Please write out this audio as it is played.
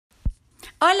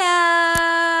Hola.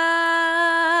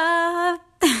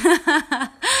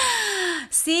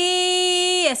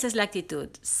 Sí, esa es la actitud.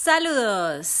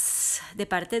 Saludos de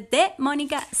parte de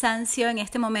Mónica Sancio. En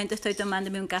este momento estoy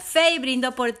tomándome un café y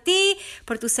brindo por ti,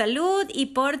 por tu salud y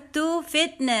por tu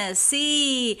fitness.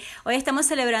 Sí, hoy estamos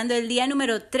celebrando el día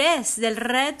número 3 del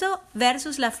reto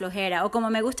versus la flojera, o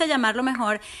como me gusta llamarlo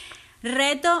mejor,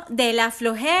 reto de la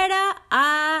flojera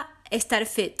a estar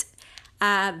fit.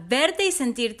 A verte y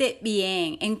sentirte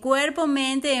bien, en cuerpo,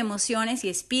 mente, emociones y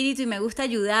espíritu. Y me gusta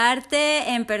ayudarte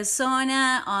en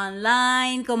persona,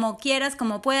 online, como quieras,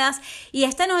 como puedas. Y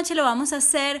esta noche lo vamos a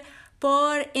hacer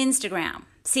por Instagram.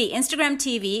 Sí, Instagram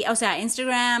TV, o sea,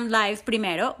 Instagram Live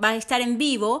primero. Va a estar en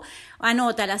vivo.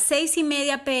 Anota a las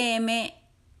 6:30 p.m.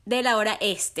 de la hora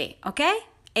este, ¿ok?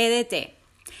 EDT.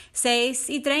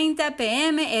 6:30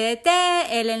 p.m. EDT,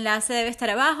 el enlace debe estar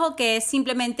abajo, que es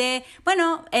simplemente,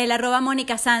 el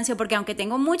 @Mónica Sancio, porque aunque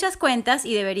tengo muchas cuentas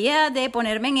y debería de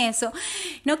ponerme en eso,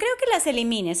 no creo que las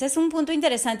elimines. Es un punto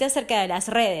interesante acerca de las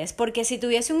redes, porque si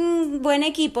tuviese un buen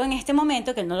equipo en este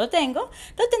momento, que no lo tengo,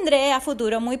 lo tendré a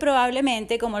futuro muy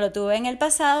probablemente, como lo tuve en el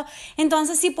pasado,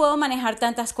 entonces sí puedo manejar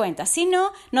tantas cuentas. Si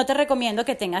no, no te recomiendo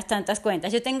que tengas tantas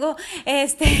cuentas. Yo tengo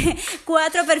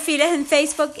 4 perfiles en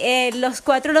Facebook, los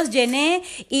 4 los llené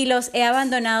y los he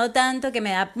abandonado tanto que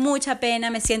me da mucha pena,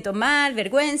 me siento mal,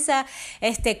 vergüenza,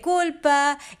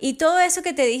 culpa y todo eso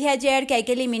que te dije ayer que hay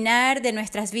que eliminar de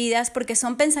nuestras vidas porque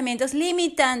son pensamientos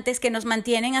limitantes que nos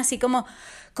mantienen así como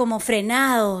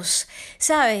frenados,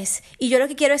 ¿sabes? Y yo lo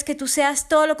que quiero es que tú seas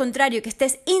todo lo contrario, que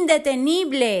estés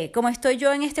indetenible, como estoy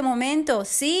yo en este momento.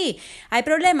 Sí, hay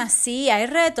problemas, sí, hay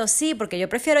retos, sí, porque yo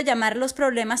prefiero llamar los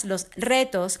problemas los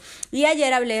retos. Y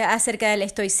ayer hablé acerca del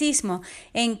estoicismo,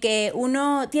 en que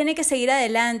uno tiene que seguir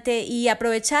adelante y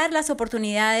aprovechar las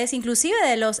oportunidades, inclusive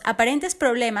de los aparentes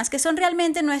problemas, que son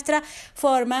realmente nuestra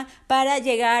forma para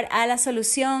llegar a la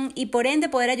solución y por ende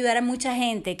poder ayudar a mucha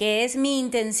gente, que es mi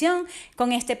intención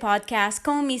con este podcast,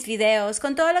 con mis videos,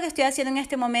 con todo lo que estoy haciendo en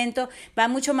este momento. Va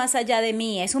mucho más allá de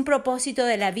mí, es un propósito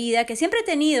de la vida que siempre he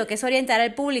tenido, que es orientar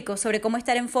al público sobre cómo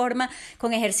estar en forma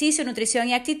con ejercicio, nutrición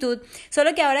y actitud,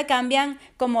 solo que ahora cambian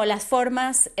como las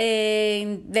formas,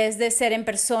 en vez de ser en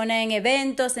persona en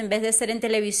eventos, en vez de ser en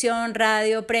televisión,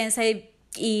 radio, prensa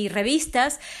y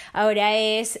revistas, ahora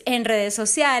es en redes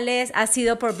sociales, ha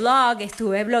sido por blog,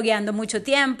 estuve blogueando mucho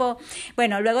tiempo.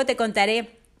 Bueno, luego te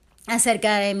contaré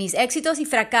acerca de mis éxitos y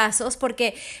fracasos,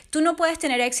 porque tú no puedes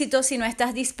tener éxito si no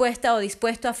estás dispuesta o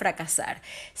dispuesto a fracasar.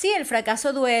 Sí, el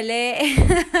fracaso duele,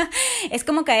 es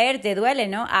como caerte, duele,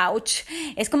 ¿no? Ouch,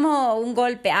 es como un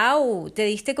golpe, au, te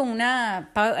diste con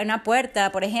una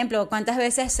puerta, por ejemplo. ¿Cuántas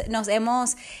veces nos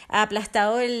hemos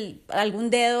aplastado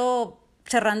algún dedo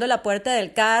cerrando la puerta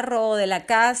del carro o de la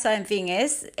casa? En fin,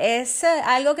 es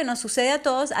algo que nos sucede a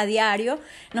todos a diario.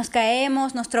 Nos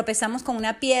caemos, nos tropezamos con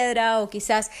una piedra o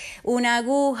quizás una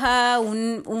aguja,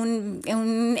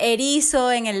 un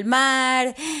erizo en el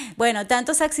mar. Bueno,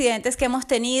 tantos accidentes que hemos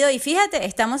tenido y fíjate,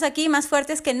 estamos aquí más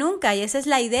fuertes que nunca y esa es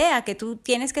la idea que tú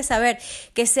tienes que saber,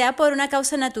 que sea por una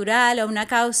causa natural o una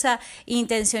causa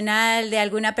intencional de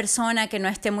alguna persona que no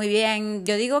esté muy bien.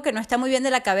 Yo digo que no está muy bien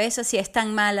de la cabeza si es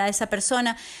tan mala esa persona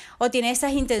o tiene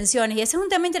esas intenciones. Y ese es un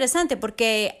tema interesante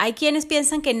porque hay quienes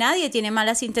piensan que nadie tiene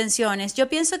malas intenciones. Yo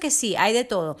pienso que sí, hay de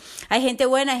todo. Hay gente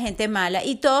buena, hay gente mala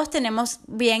y todos tenemos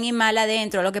bien y mal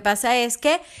adentro. Lo que pasa es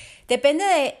que depende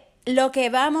de lo que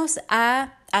vamos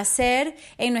a hacer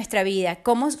en nuestra vida,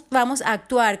 cómo vamos a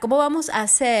actuar, cómo vamos a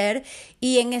hacer,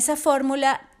 y en esa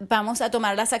fórmula vamos a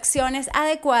tomar las acciones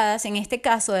adecuadas, en este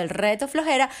caso del reto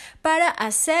flojera, para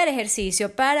hacer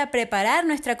ejercicio, para preparar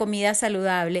nuestra comida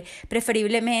saludable,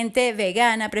 preferiblemente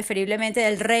vegana, preferiblemente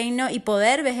del reino y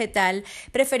poder vegetal,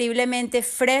 preferiblemente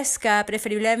fresca,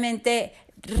 preferiblemente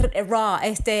raw,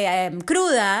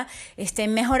 cruda,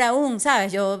 mejor aún,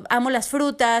 ¿sabes? Yo amo las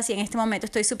frutas y en este momento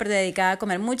estoy súper dedicada a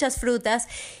comer muchas frutas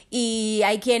y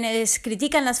hay quienes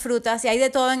critican las frutas y hay de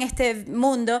todo en este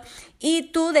mundo y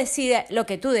tú decides lo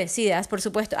que tú decidas, por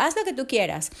supuesto, haz lo que tú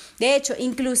quieras. De hecho,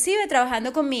 inclusive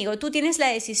trabajando conmigo, tú tienes la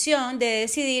decisión de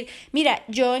decidir, mira,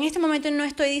 yo en este momento no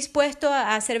estoy dispuesto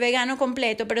a ser vegano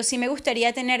completo, pero sí me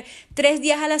gustaría tener 3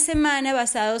 días a la semana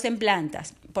basados en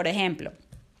plantas, por ejemplo.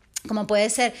 Como puede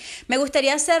ser, me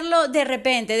gustaría hacerlo de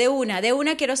repente, de una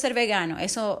quiero ser vegano,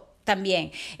 eso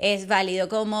también es válido.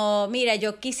 Como, mira,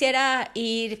 yo quisiera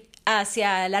ir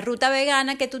hacia la ruta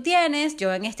vegana que tú tienes,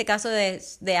 yo en este caso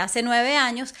de hace 9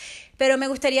 años, pero me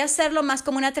gustaría hacerlo más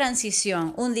como una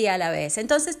transición, un día a la vez.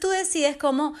 Entonces tú decides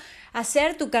cómo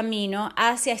hacer tu camino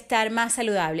hacia estar más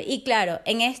saludable. Y claro,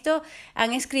 en esto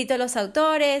han escrito los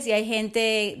autores y hay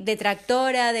gente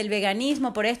detractora del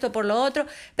veganismo por esto, por lo otro,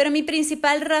 pero mi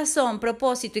principal razón,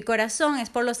 propósito y corazón es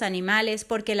por los animales,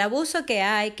 porque el abuso que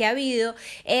ha habido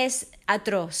es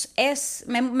atroz,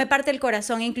 me parte el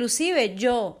corazón. Inclusive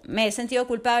yo me he sentido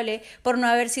culpable por no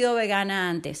haber sido vegana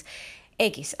antes.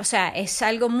 O sea, es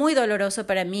algo muy doloroso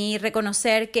para mí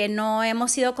reconocer que no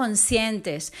hemos sido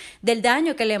conscientes del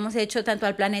daño que le hemos hecho tanto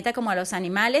al planeta como a los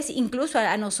animales, incluso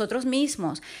a nosotros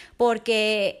mismos,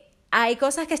 porque hay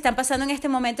cosas que están pasando en este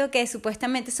momento que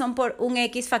supuestamente son por un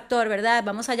X factor, ¿verdad?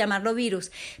 Vamos a llamarlo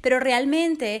virus. Pero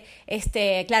realmente,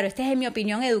 claro, esta es mi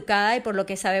opinión educada y por lo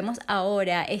que sabemos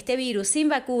ahora, este virus sin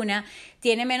vacuna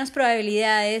tiene menos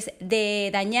probabilidades de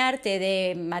dañarte,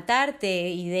 de matarte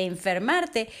y de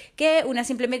enfermarte que una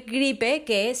simple gripe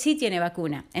que sí tiene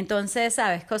vacuna. Entonces,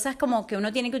 ¿sabes? Cosas como que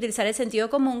uno tiene que utilizar el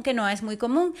sentido común, que no es muy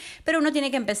común, pero uno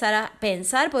tiene que empezar a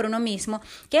pensar por uno mismo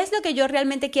qué es lo que yo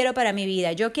realmente quiero para mi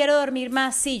vida. Yo quiero dormir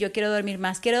más, sí, yo quiero dormir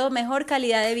más. Quiero mejor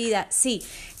calidad de vida, sí.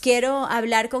 Quiero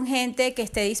hablar con gente que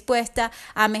esté dispuesta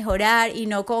a mejorar y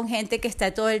no con gente que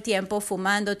está todo el tiempo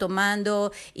fumando,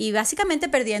 tomando y básicamente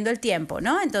perdiendo el tiempo,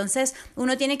 ¿no? Entonces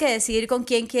uno tiene que decidir con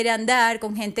quién quiere andar,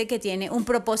 con gente que tiene un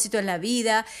propósito en la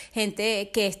vida,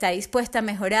 gente que está dispuesta a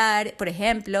mejorar, por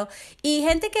ejemplo, y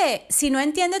gente que si no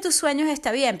entiende tus sueños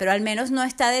está bien, pero al menos no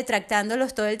está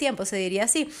detractándolos todo el tiempo, se diría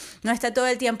así. No está todo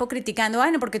el tiempo criticando,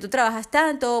 bueno, ¿por qué tú trabajas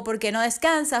tanto? ¿O por qué no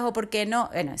descansas? ¿O por qué no?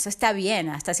 Bueno, eso está bien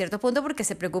hasta cierto punto porque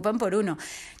se preocupan por uno.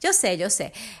 Yo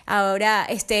sé. Ahora,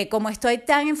 como estoy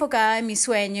tan enfocada en mi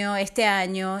sueño este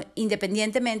año,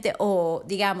 independientemente o,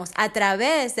 digamos, a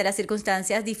través de las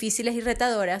circunstancias difíciles y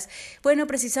retadoras, bueno,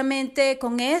 precisamente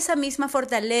con esa misma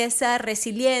fortaleza,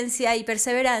 resiliencia y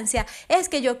perseverancia es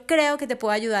que yo creo que te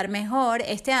puedo ayudar mejor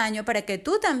este año para que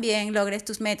tú también logres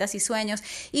tus metas y sueños.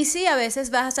 Y sí, a veces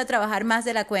vas a trabajar más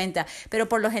de la cuenta, pero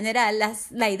por lo general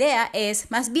la idea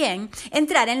es más bien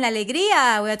entrar en la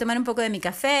alegría. Voy a tomar un poco de mi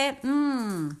café.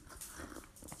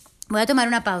 Voy a tomar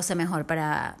una pausa mejor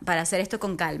para hacer esto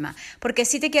con calma, porque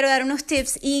sí te quiero dar unos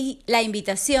tips y la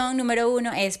invitación número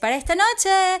 1 es para esta noche.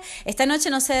 Esta noche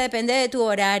no sé, depende de tu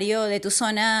horario, de tu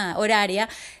zona horaria.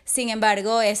 Sin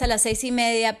embargo, es a las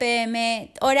 6:30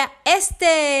 p.m. hora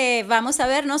este. Vamos a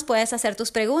vernos, puedes hacer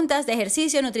tus preguntas de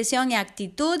ejercicio, nutrición y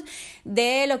actitud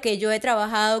de lo que yo he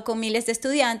trabajado con miles de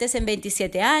estudiantes en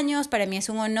 27 años. Para mí es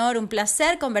un honor, un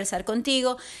placer conversar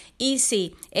contigo. Y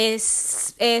sí,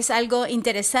 es algo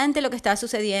interesante lo que está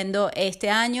sucediendo este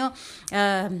año.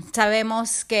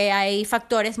 Sabemos que hay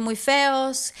factores muy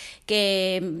feos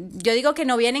que yo digo que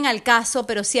no vienen al caso,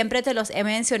 pero siempre te los he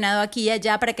mencionado aquí y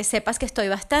allá para que sepas que estoy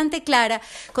bastante clara,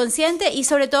 consciente y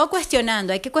sobre todo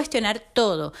cuestionando. Hay que cuestionar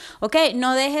todo, ¿ok?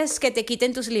 No dejes que te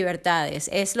quiten tus libertades,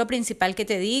 es lo principal que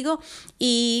te digo.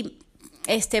 Y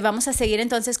vamos a seguir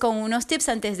entonces con unos tips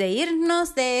antes de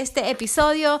irnos de este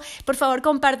episodio. Por favor,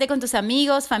 comparte con tus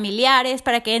amigos, familiares,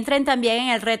 para que entren también en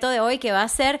el reto de hoy, que va a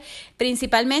ser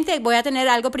principalmente, voy a tener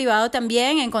algo privado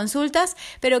también en consultas,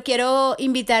 pero quiero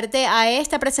invitarte a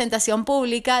esta presentación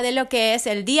pública de lo que es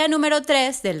el día número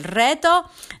 3 del reto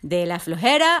de la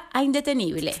flojera a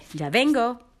indetenible. Ya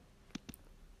vengo.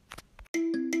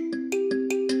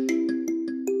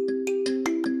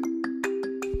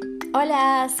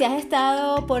 Hola, si has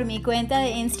estado por mi cuenta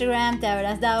de Instagram te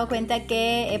habrás dado cuenta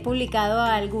que he publicado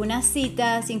algunas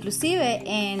citas, inclusive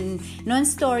no en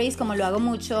stories como lo hago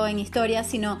mucho en historias,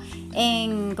 sino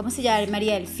en, ¿cómo se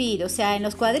llamaría? El feed, o sea, en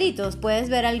los cuadritos puedes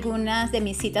ver algunas de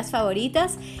mis citas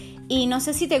favoritas. Y no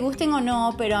sé si te gusten o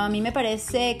no, pero a mí me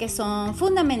parece que son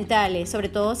fundamentales, sobre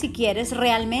todo si quieres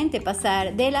realmente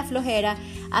pasar de la flojera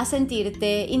a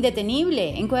sentirte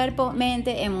indetenible en cuerpo,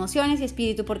 mente, emociones y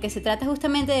espíritu, porque se trata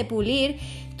justamente de pulir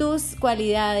tus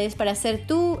cualidades para ser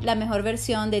tú la mejor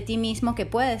versión de ti mismo que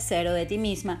puedes ser o de ti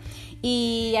misma.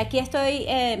 Y aquí estoy,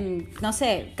 no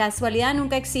sé, casualidad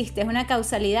nunca existe, es una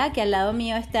causalidad que al lado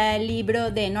mío está el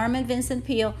libro de Norman Vincent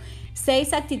Peale,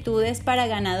 6 actitudes para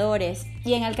ganadores.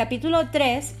 Y en el capítulo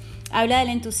 3 habla del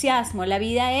entusiasmo. La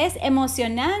vida es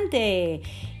emocionante.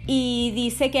 Y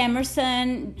dice que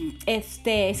Emerson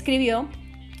escribió: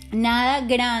 nada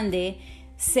grande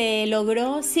se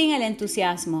logró sin el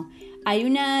entusiasmo. hay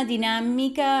una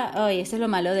dinámica, eso es lo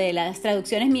malo de las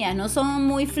traducciones mías, no son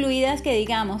muy fluidas que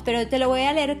digamos, pero te lo voy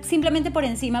a leer simplemente por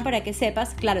encima para que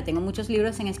sepas. Claro, tengo muchos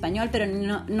libros en español, pero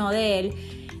no de él.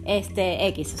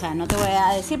 X, o sea, no te voy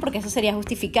a decir porque eso sería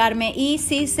justificarme, y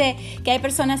sí sé que hay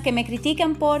personas que me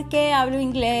critican porque hablo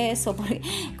inglés o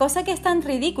cosa que es tan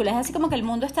ridícula, es así como que el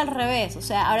mundo está al revés, o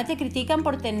sea, ahora te critican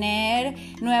por tener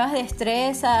nuevas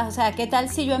destrezas, o sea, ¿qué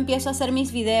tal si yo empiezo a hacer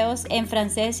mis videos en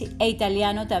francés e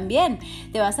italiano también?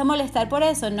 ¿Te vas a molestar por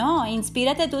eso? No,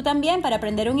 inspírate tú también para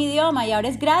aprender un idioma y ahora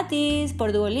es gratis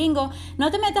por Duolingo.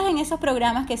 No te metas en esos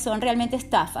programas que son realmente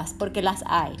estafas, porque las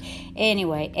hay.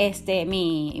 Anyway,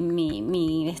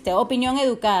 mi opinión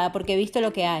educada, porque he visto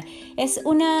lo que hay. Es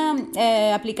una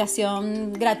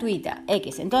aplicación gratuita,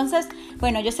 X. Entonces,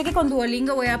 bueno, yo sé que con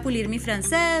Duolingo voy a pulir mi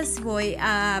francés, voy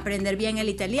a aprender bien el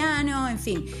italiano, en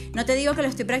fin. No te digo que lo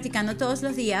estoy practicando todos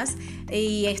los días,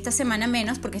 y esta semana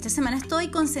menos, porque esta semana estoy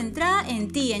concentrada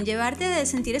en ti, en llevarte de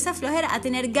sentir esa flojera a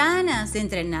tener ganas de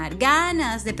entrenar,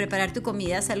 ganas de preparar tu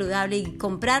comida saludable y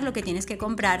comprar lo que tienes que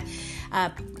comprar,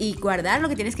 y guardar lo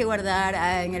que tienes que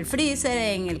guardar en el freezer,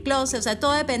 en el closet, o sea,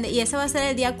 todo depende. Y eso va a ser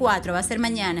el día 4, va a ser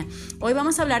mañana. Hoy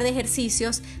vamos a hablar de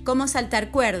ejercicios, como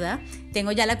saltar cuerda.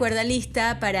 Tengo ya la cuerda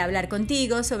lista para hablar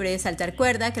contigo sobre saltar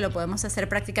cuerda, que lo podemos hacer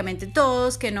prácticamente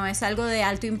todos, que no es algo de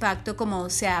alto impacto como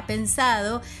se ha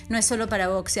pensado, no es solo para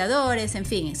boxeadores, en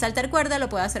fin, saltar cuerda lo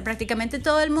puede hacer prácticamente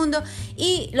todo el mundo,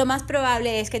 y lo más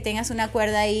probable es que tengas una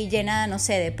cuerda ahí llena, no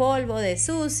sé, de polvo, de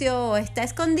sucio, o está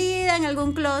escondida en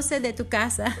algún closet de tu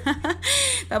casa.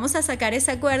 Vamos a sacar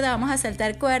esa cuerda, vamos a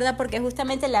saltar cuerda, porque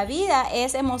justamente la vida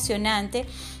es emocionante.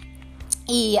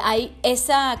 Y hay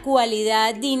esa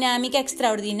cualidad dinámica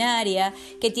extraordinaria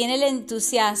que tiene el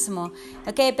entusiasmo,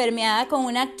 que permeada con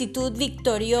una actitud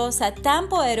victoriosa tan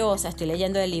poderosa, estoy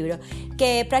leyendo el libro,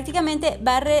 que prácticamente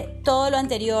barre todo lo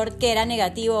anterior que era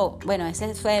negativo. Bueno,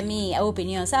 esa fue mi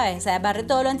opinión, ¿sabes? O sea, barre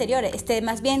todo lo anterior.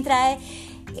 Más bien trae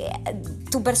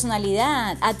tu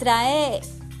personalidad, atrae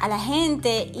a la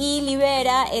gente y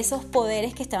libera esos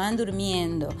poderes que estaban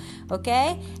durmiendo, ¿ok?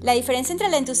 La diferencia entre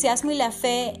el entusiasmo y la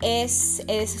fe es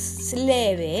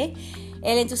leve.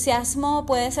 El entusiasmo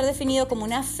puede ser definido como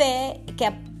una fe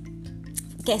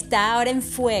que está ahora en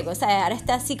fuego, o sea, ahora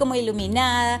está así como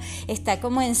iluminada, está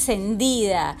como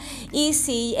encendida. Y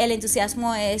sí, el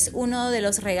entusiasmo es uno de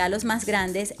los regalos más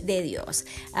grandes de Dios.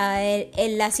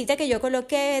 La cita que yo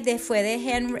coloqué fue de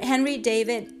Henry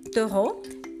David Thoreau.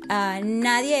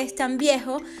 Nadie es tan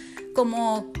viejo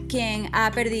como quien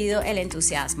ha perdido el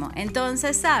entusiasmo.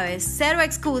 Entonces, ¿sabes? Cero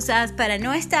excusas para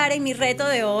no estar en mi reto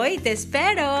de hoy. Te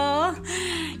espero.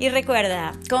 Y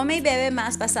recuerda, come y bebe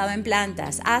más basado en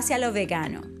plantas, hacia lo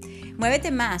vegano.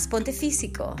 Muévete más, ponte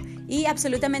físico y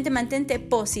absolutamente mantente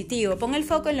positivo. Pon el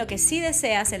foco en lo que sí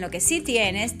deseas, en lo que sí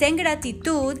tienes. Ten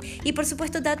gratitud y, por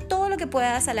supuesto, da todo lo que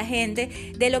puedas a la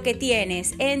gente de lo que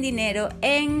tienes, en dinero,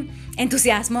 en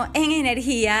entusiasmo, en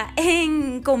energía,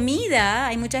 en comida.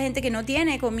 Hay mucha gente que no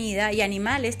tiene comida, y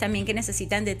animales también que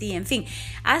necesitan de ti. En fin,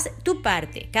 haz tu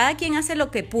parte. Cada quien hace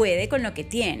lo que puede con lo que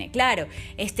tiene. Claro,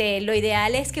 lo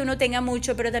ideal es que uno tenga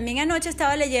mucho, pero también anoche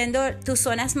estaba leyendo Tus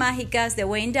Zonas Mágicas de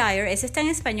Wayne Dyer. Ese está en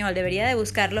español, debería de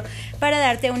buscarlo para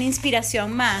darte una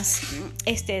inspiración más.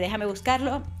 Déjame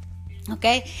buscarlo. ¿Ok?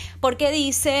 Porque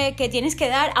dice que tienes que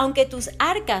dar aunque tus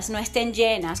arcas no estén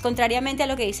llenas, contrariamente a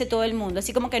lo que dice todo el mundo,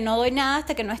 así como que no doy nada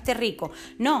hasta que no esté rico.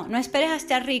 No esperes a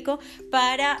estar rico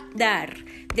para dar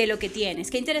de lo que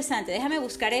tienes. Qué interesante, déjame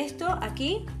buscar esto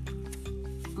aquí.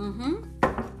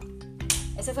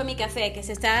 Ese fue mi café, que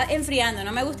se está enfriando.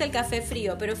 No me gusta el café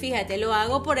frío, pero fíjate, lo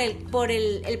hago por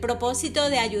el propósito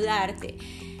de ayudarte.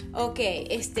 Ok,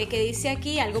 que dice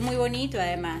aquí algo muy bonito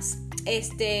además.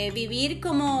 Vivir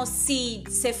como si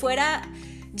se fuera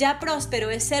ya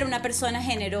próspero es ser una persona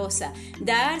generosa.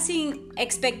 Dar sin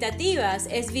expectativas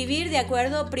es vivir de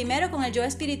acuerdo primero con el yo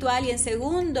espiritual y en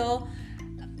segundo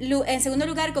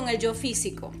lugar con el yo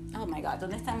físico. Oh my God,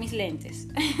 ¿dónde están mis lentes?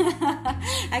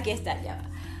 Aquí están, ya va.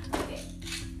 Okay.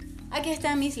 Aquí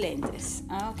están mis lentes.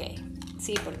 Ok.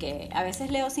 Sí, porque a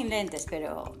veces leo sin lentes,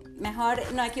 pero mejor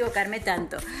no equivocarme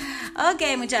tanto.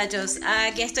 Ok, muchachos,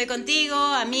 aquí estoy contigo,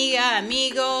 amiga,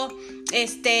 amigo.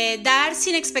 Dar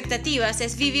sin expectativas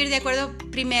es vivir de acuerdo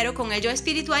primero con el yo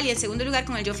espiritual y en segundo lugar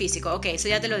con el yo físico. Ok, eso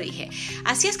ya te lo dije.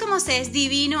 Así es como se es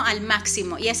divino al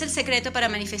máximo y es el secreto para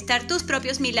manifestar tus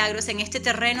propios milagros en este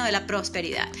terreno de la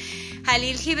prosperidad.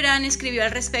 Jalil Gibran escribió al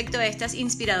respecto de estas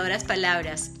inspiradoras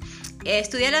palabras.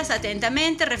 Estúdialas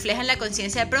atentamente, reflejan la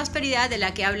conciencia de prosperidad de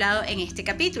la que he hablado en este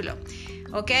capítulo.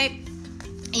 ¿Ok?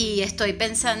 Y estoy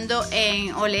pensando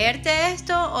en o leerte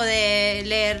esto o de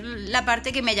leer la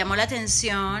parte que me llamó la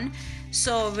atención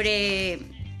sobre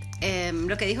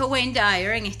lo que dijo Wayne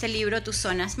Dyer en este libro, Tus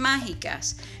Zonas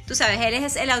Mágicas. Tú sabes, él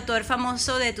es el autor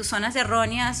famoso de Tus Zonas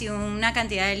Erróneas y una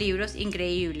cantidad de libros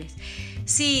increíbles.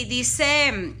 Sí,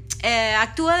 dice,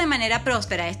 actúa de manera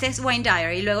próspera. Este es Wayne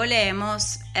Dyer y luego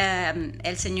leemos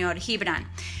el señor Gibran.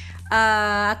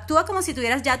 Actúa como si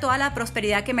tuvieras ya toda la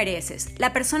prosperidad que mereces.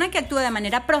 La persona que actúa de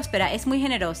manera próspera es muy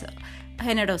generosa.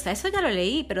 Eso ya lo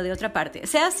leí, pero de otra parte.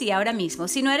 Sea así ahora mismo.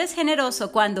 Si no eres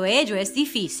generoso cuando ello es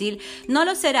difícil, no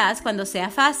lo serás cuando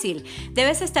sea fácil.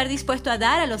 Debes estar dispuesto a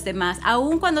dar a los demás,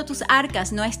 aun cuando tus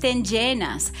arcas no estén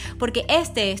llenas, porque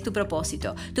este es tu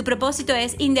propósito. Tu propósito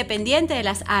es independiente de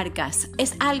las arcas.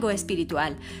 Es algo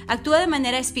espiritual. Actúa de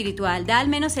manera espiritual. Da al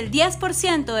menos el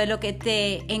 10% de lo que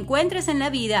te encuentres en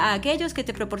la vida a aquellos que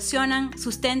te proporcionan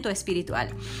sustento espiritual.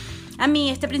 A mí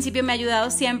este principio me ha ayudado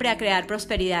siempre a crear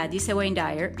prosperidad, dice Wayne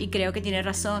Dyer, y creo que tiene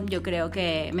razón, yo creo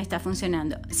que me está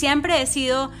funcionando. Siempre he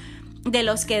sido de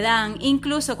los que dan,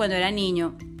 incluso cuando era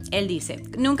niño. Él dice,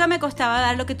 nunca me costaba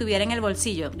dar lo que tuviera en el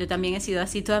bolsillo. Yo también he sido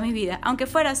así toda mi vida, aunque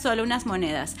fuera solo unas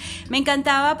monedas. Me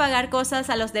encantaba pagar cosas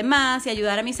a los demás y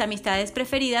ayudar a mis amistades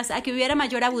preferidas a que hubiera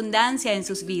mayor abundancia en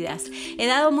sus vidas. He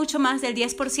dado mucho más del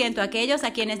 10% a aquellos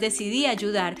a quienes decidí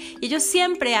ayudar y ello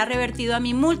siempre ha revertido a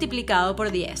mí multiplicado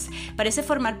por 10. Parece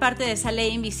formar parte de esa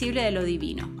ley invisible de lo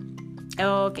divino.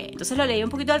 Ok, entonces lo leí un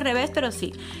poquito al revés, pero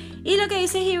sí. Y lo que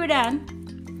dice Gibran,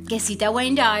 que cita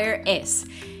Wayne Dyer, es...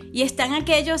 Y están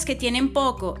aquellos que tienen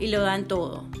poco y lo dan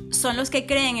todo. Son los que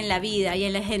creen en la vida y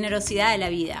en la generosidad de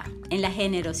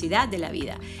la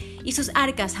vida. Y sus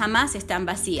arcas jamás están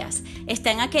vacías.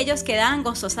 Están aquellos que dan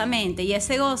gozosamente y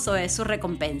ese gozo es su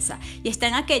recompensa. Y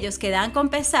están aquellos que dan con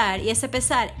pesar y ese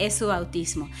pesar es su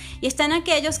bautismo. Y están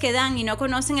aquellos que dan y no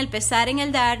conocen el pesar en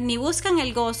el dar, ni buscan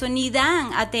el gozo, ni dan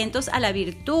atentos a la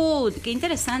virtud. Qué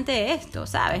interesante esto,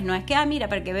 ¿sabes? No es que, mira,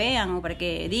 para que vean o para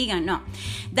que digan, no.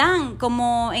 Dan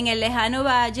como en el lejano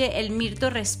valle el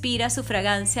mirto respira su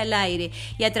fragancia al aire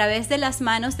y a través de las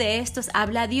manos de estos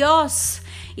habla Dios.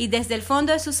 Y desde el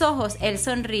fondo de sus ojos, Él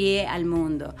sonríe al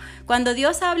mundo. Cuando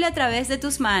Dios hable a través de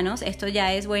tus manos, esto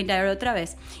ya es Wayne Dyer otra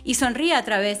vez, y sonríe a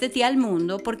través de ti al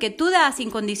mundo, porque tú das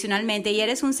incondicionalmente y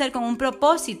eres un ser con un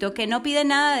propósito que no pide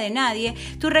nada de nadie,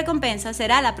 tu recompensa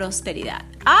será la prosperidad.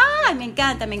 ¡Ay! Me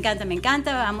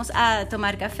encanta. Vamos a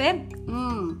tomar café.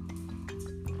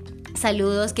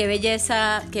 Saludos, qué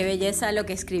belleza lo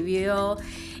que escribió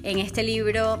en este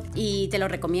libro y te lo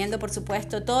recomiendo, por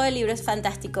supuesto. Todo el libro es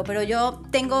fantástico, pero yo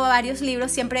tengo varios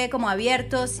libros siempre como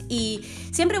abiertos y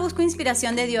siempre busco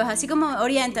inspiración de Dios, así como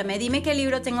oriéntame, dime qué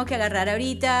libro tengo que agarrar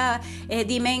ahorita,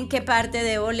 dime en qué parte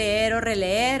debo leer o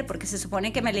releer, porque se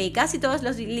supone que me leí casi todos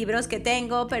los libros que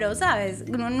tengo, pero sabes,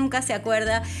 uno nunca se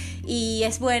acuerda y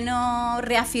es bueno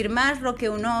reafirmar lo que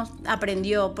uno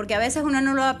aprendió, porque a veces uno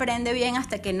no lo aprende bien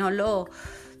hasta que no lo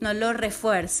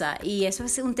refuerza, y eso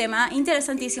es un tema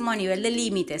interesantísimo a nivel de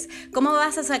límites. ¿Cómo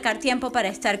vas a sacar tiempo para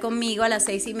estar conmigo a las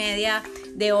 6:30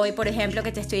 de hoy, por ejemplo,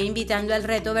 que te estoy invitando al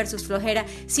reto versus flojera,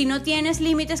 si no tienes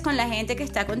límites con la gente que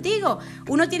está contigo?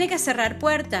 Uno tiene que cerrar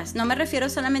puertas. No me refiero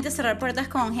solamente a cerrar puertas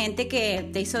con gente que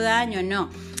te hizo daño,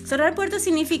 no. Cerrar puertas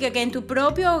significa que en tu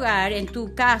propio hogar, en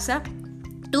tu casa,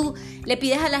 tú le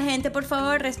pides a la gente, por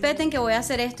favor, respeten que voy a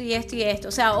hacer esto y esto y esto.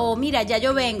 O sea, o mira, ya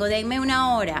yo vengo, denme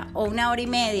una hora, o una hora y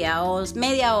media, o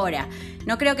media hora.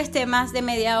 No creo que esté más de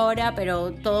media hora,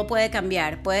 pero todo puede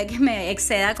cambiar. Puede que me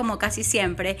exceda como casi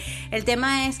siempre. El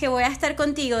tema es que voy a estar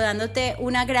contigo dándote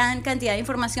una gran cantidad de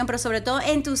información, pero sobre todo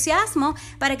entusiasmo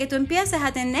para que tú empieces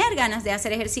a tener ganas de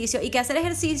hacer ejercicio, y que hacer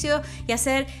ejercicio y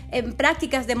hacer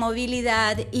prácticas de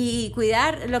movilidad y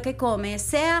cuidar lo que comes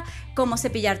sea como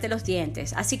cepillarte los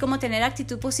dientes, así como tener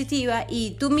actitud positiva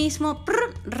y tú mismo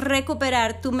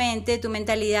recuperar tu mente, tu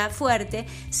mentalidad fuerte,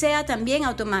 sea también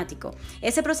automático.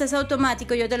 Ese proceso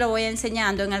automático yo te lo voy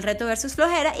enseñando en el reto versus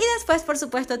flojera, y después, por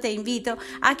supuesto, te invito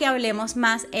a que hablemos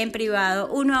más en privado,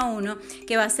 uno a uno,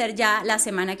 que va a ser ya la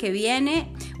semana que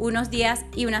viene, unos días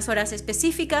y unas horas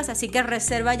específicas, así que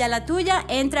reserva ya la tuya,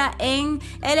 entra en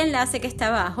el enlace que está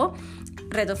abajo,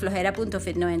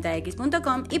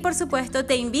 retoflojera.fit90x.com, y por supuesto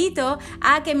te invito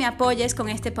a que me apoyes con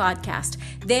este podcast.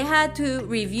 Deja tu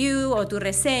review o tu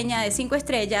reseña de 5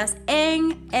 estrellas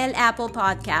en el Apple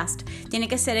Podcast. Tiene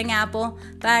que ser en Apple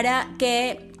para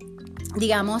que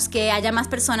digamos que haya más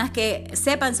personas que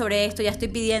sepan sobre esto. Ya estoy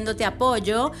pidiéndote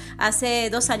apoyo. Hace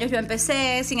 2 años yo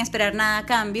empecé sin esperar nada a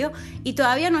cambio y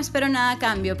todavía no espero nada a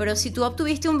cambio, pero si tú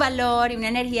obtuviste un valor y una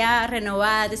energía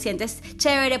renovada, te sientes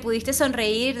chévere, pudiste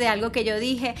sonreír de algo que yo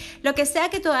dije, lo que sea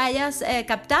que tú hayas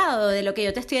captado de lo que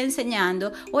yo te estoy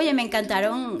enseñando, oye, me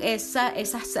encantaron esas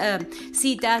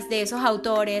citas de esos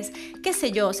autores, qué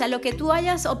sé yo, o sea, lo que tú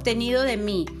hayas obtenido de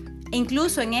mí,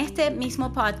 incluso en este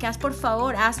mismo podcast, por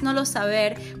favor, háznoslo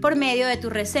saber por medio de tu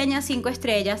reseña 5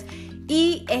 estrellas.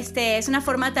 Y es una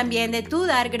forma también de tú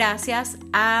dar gracias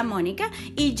a Mónica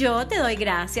y yo te doy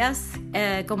gracias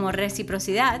como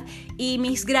reciprocidad. Y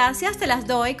mis gracias te las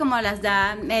doy como las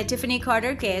da Tiffany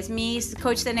Carter, que es mi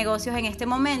coach de negocios en este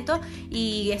momento,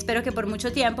 y espero que por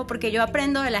mucho tiempo, porque yo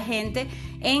aprendo de la gente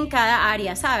en cada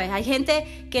área, ¿sabes? Hay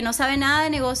gente que no sabe nada de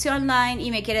negocio online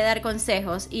y me quiere dar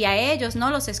consejos y a ellos no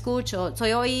los escucho,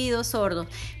 soy oídos sordos.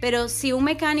 Pero si un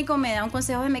mecánico me da un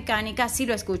consejo de mecánica, sí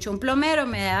lo escucho. Un plomero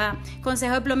me da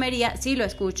consejo de plomería, sí lo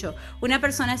escucho. Una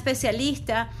persona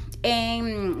especialista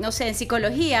en, no sé, en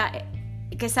psicología,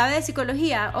 que sabe de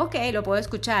psicología, ok, lo puedo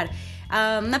escuchar.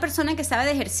 Una persona que sabe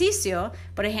de ejercicio,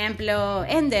 por ejemplo,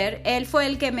 Ender, él fue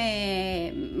el que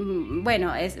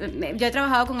yo he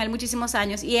trabajado con él muchísimos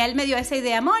años y él me dio esa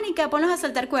idea: Mónica, ponlos a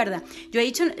saltar cuerda. Yo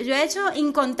he hecho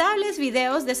incontables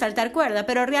videos de saltar cuerda,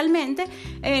 pero realmente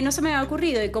no se me había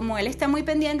ocurrido, y como él está muy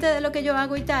pendiente de lo que yo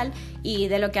hago y tal, y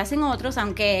de lo que hacen otros,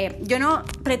 aunque yo no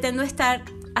pretendo estar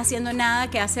haciendo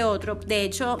nada que hace otro, de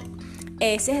hecho,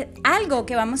 ese es algo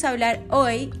que vamos a hablar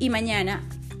hoy y mañana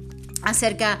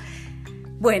acerca.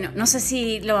 Bueno, no sé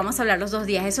si lo vamos a hablar los 2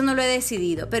 días, eso no lo he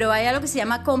decidido, pero hay algo que se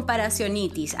llama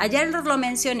comparacionitis. Ayer lo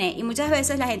mencioné y muchas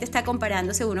veces la gente está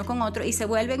comparándose uno con otro y se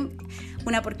vuelven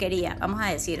una porquería, vamos a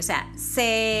decir. O sea,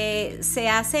 se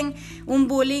hacen un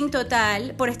bullying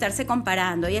total por estarse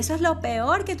comparando, y eso es lo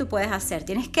peor que tú puedes hacer.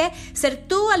 Tienes que ser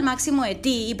tú al máximo de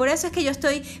ti, y por eso es que yo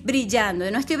estoy brillando.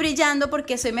 No estoy brillando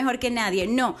porque soy mejor que nadie,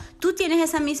 no. Tú tienes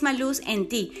esa misma luz en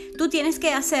ti. Tú tienes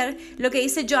que hacer lo que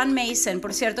dice John Mason,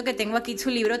 por cierto, que tengo aquí su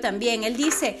libro también. Él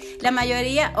dice, la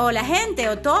mayoría o la gente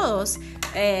o todos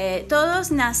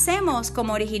nacemos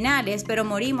como originales, pero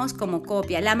morimos como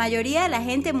copia. La mayoría de la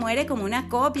gente muere como una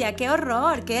copia. ¡Qué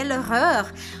horror! ¡Qué horror!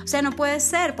 O sea, no puede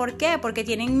ser. ¿Por qué? Porque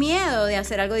tienen miedo de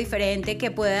hacer algo diferente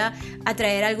que pueda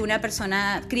atraer a alguna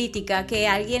persona crítica, que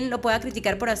alguien lo pueda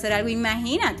criticar por hacer algo.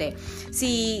 Imagínate,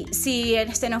 si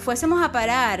nos fuésemos a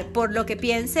parar por lo que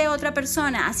piense otra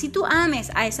persona, así tú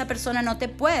ames a esa persona, no te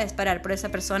puedes parar por esa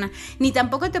persona, ni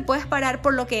tampoco te puedes parar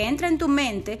por lo que entra en tu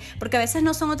mente, porque a veces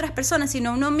no son otras personas,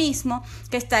 sino uno mismo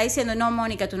que está diciendo, no,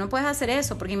 Mónica, tú no puedes hacer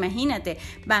eso, porque imagínate,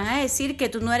 van a decir que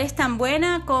tú no eres tan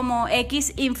buena como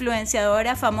X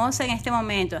influenciadora famosa en este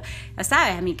momento.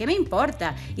 ¿Sabes? A mí qué me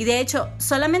importa. Y de hecho,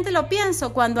 solamente lo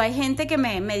pienso cuando hay gente que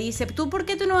me dice, ¿tú por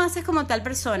qué tú no haces como tal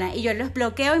persona? Y yo los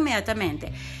bloqueo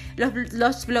inmediatamente.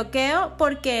 Los bloqueo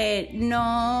porque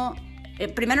no...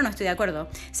 Primero, no estoy de acuerdo.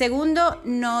 Segundo,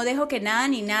 no dejo que nada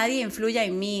ni nadie influya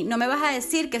en mí. No me vas a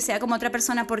decir que sea como otra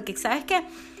persona, porque ¿sabes qué?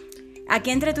 Aquí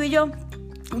entre tú y yo,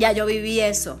 ya yo viví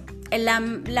eso.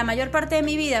 La mayor parte de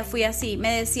mi vida fui así.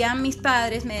 Me decían mis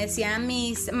padres, me decían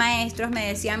mis maestros, me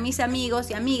decían mis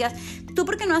amigos y amigas, ¿tú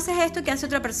por qué no haces esto que hace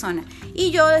otra persona?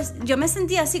 Y yo me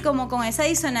sentía así como con esa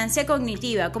disonancia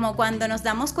cognitiva, como cuando nos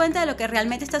damos cuenta de lo que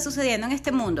realmente está sucediendo en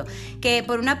este mundo, que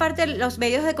por una parte los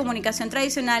medios de comunicación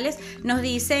tradicionales nos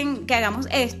dicen que hagamos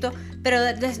esto, pero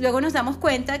luego nos damos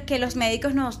cuenta que los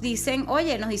médicos nos dicen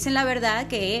la verdad,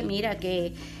 que mira,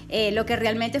 que lo que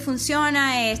realmente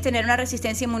funciona es tener una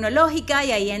resistencia inmunológica,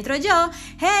 y ahí entro yo.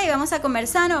 Hey, vamos a comer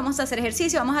sano, vamos a hacer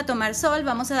ejercicio, vamos a tomar sol,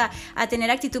 vamos a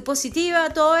tener actitud positiva,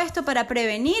 todo esto para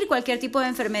prevenir cualquier tipo de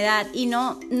enfermedad, y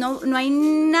no hay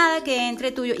nada que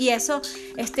entre tuyo. Y eso,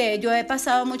 yo he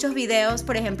pasado muchos videos,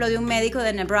 por ejemplo, de un médico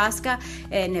de Nebraska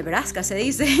se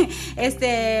dice,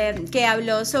 que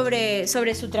habló sobre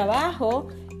su trabajo.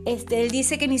 Él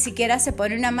dice que ni siquiera se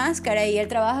pone una máscara y él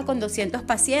trabaja con 200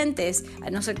 pacientes,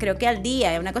 no sé, creo que al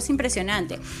día, es una cosa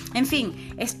impresionante. En fin,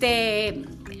 te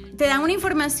dan una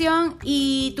información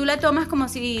y tú la tomas como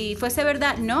si fuese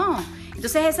verdad. No.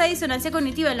 Entonces esa disonancia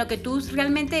cognitiva en lo que tú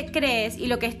realmente crees y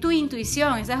lo que es tu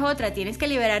intuición, esa es otra. Tienes que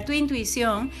liberar tu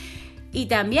intuición. Y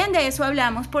también de eso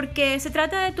hablamos, porque se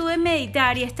trata de tú de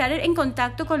meditar y estar en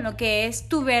contacto con lo que es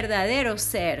tu verdadero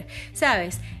ser,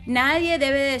 ¿sabes? Nadie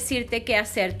debe decirte qué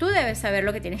hacer, tú debes saber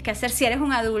lo que tienes que hacer si eres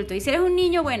un adulto. Y si eres un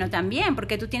niño, bueno, también,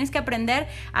 porque tú tienes que aprender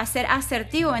a ser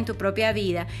asertivo en tu propia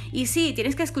vida. Y sí,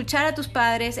 tienes que escuchar a tus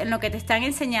padres en lo que te están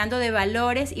enseñando de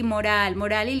valores y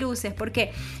moral y luces,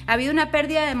 porque ha habido una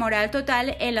pérdida de moral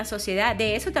total en la sociedad.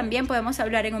 De eso también podemos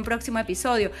hablar en un próximo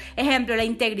episodio. Ejemplo, la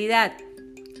integridad.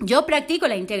 Yo practico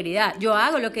la integridad, yo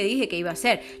hago lo que dije que iba a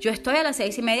hacer, yo estoy a las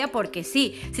 6:30 porque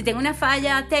sí, si tengo una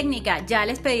falla técnica ya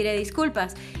les pediré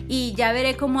disculpas y ya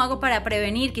veré cómo hago para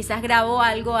prevenir, quizás grabo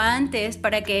algo antes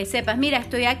para que sepas, mira,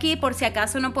 estoy aquí por si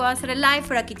acaso no puedo hacer el live,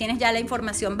 pero aquí tienes ya la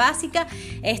información básica,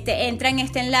 entra en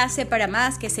este enlace para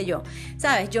más, qué sé yo,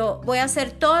 sabes, yo voy a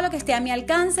hacer todo lo que esté a mi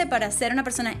alcance para ser una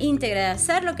persona íntegra, de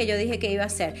hacer lo que yo dije que iba a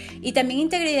hacer. Y también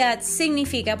integridad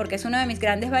significa, porque es uno de mis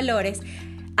grandes valores,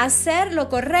 hacer lo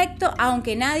correcto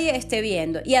aunque nadie esté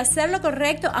viendo y hacer lo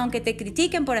correcto aunque te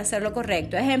critiquen por hacer lo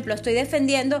correcto. Ejemplo, estoy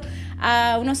defendiendo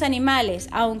a unos animales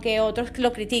aunque otros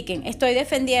lo critiquen. Estoy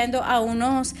defendiendo a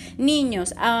unos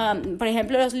niños, por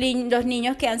ejemplo, los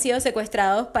niños que han sido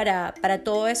secuestrados para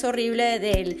todo eso horrible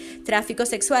del tráfico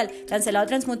sexual, cancelado,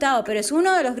 transmutado, pero es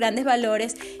uno de los grandes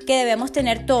valores que debemos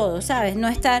tener todos, ¿sabes? No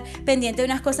estar pendiente de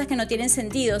unas cosas que no tienen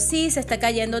sentido. Sí, se está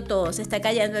cayendo todo, se está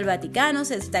cayendo el Vaticano,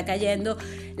 se está cayendo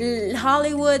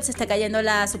Hollywood, se está cayendo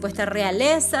la supuesta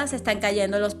realeza, se están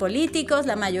cayendo los políticos,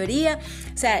 la mayoría,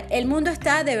 o sea, el mundo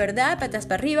está de verdad patas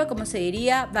para arriba, como se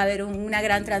diría, va a haber una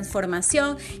gran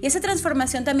transformación y esa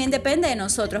transformación también depende de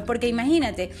nosotros, porque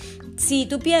imagínate, si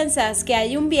tú piensas que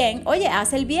hay un bien, oye,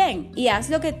 haz el bien y haz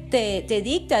lo que te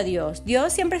dicta Dios.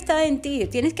 Dios siempre está en ti,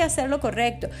 tienes que hacer lo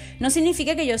correcto. No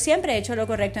significa que yo siempre he hecho lo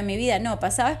correcto en mi vida, no,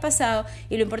 pasado es pasado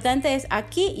y lo importante es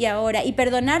aquí y ahora y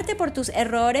perdonarte por tus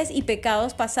errores y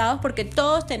pecados pasados, porque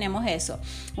todos tenemos eso,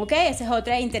 ¿ok? Esa es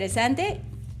otra interesante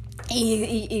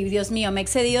y Dios mío, me he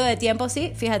excedido de tiempo,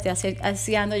 sí, fíjate,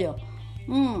 así ando yo.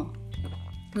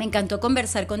 Me encantó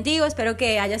conversar contigo, espero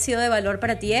que haya sido de valor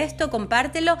para ti esto,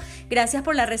 compártelo, gracias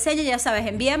por la reseña, ya sabes,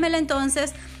 envíamela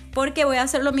entonces, porque voy a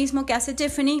hacer lo mismo que hace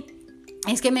Tiffany,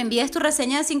 es que me envíes tu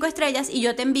reseña de 5 estrellas y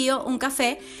yo te envío un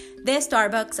café de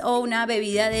Starbucks o una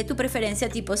bebida de tu preferencia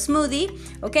tipo smoothie,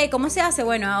 ¿ok? ¿Cómo se hace?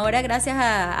 Bueno, ahora gracias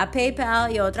a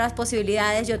PayPal y otras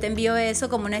posibilidades yo te envío eso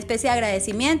como una especie de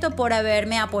agradecimiento por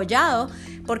haberme apoyado,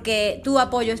 porque tu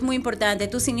apoyo es muy importante,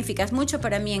 tú significas mucho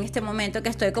para mí en este momento que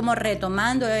estoy como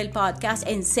retomando el podcast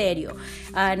en serio.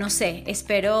 No sé,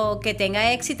 espero que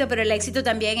tenga éxito, pero el éxito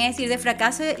también es ir de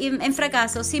fracaso en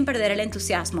fracaso sin perder el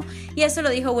entusiasmo. Y eso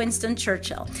lo dijo Winston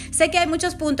Churchill. Sé que hay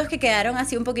muchos puntos que quedaron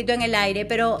así un poquito en el aire,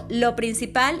 pero lo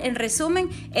principal, en resumen,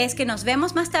 es que nos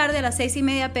vemos más tarde a las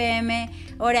 6:30 p.m.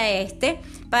 hora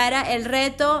para el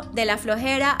reto de la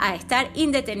flojera a estar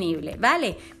indetenible,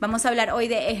 ¿vale? Vamos a hablar hoy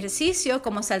de ejercicio,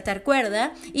 cómo saltar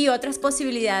cuerda y otras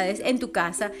posibilidades en tu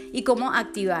casa y cómo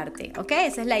activarte, ¿ok?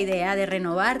 Esa es la idea de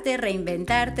renovarte,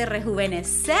 reinventarte,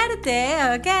 rejuvenecerte,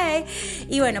 ¿ok?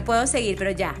 Y bueno, puedo seguir,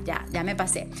 pero ya me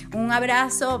pasé. Un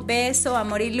abrazo, beso,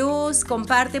 amor y luz,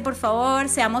 comparte por favor,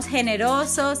 seamos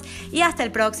generosos y hasta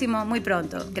el próximo, muy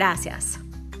pronto. Gracias.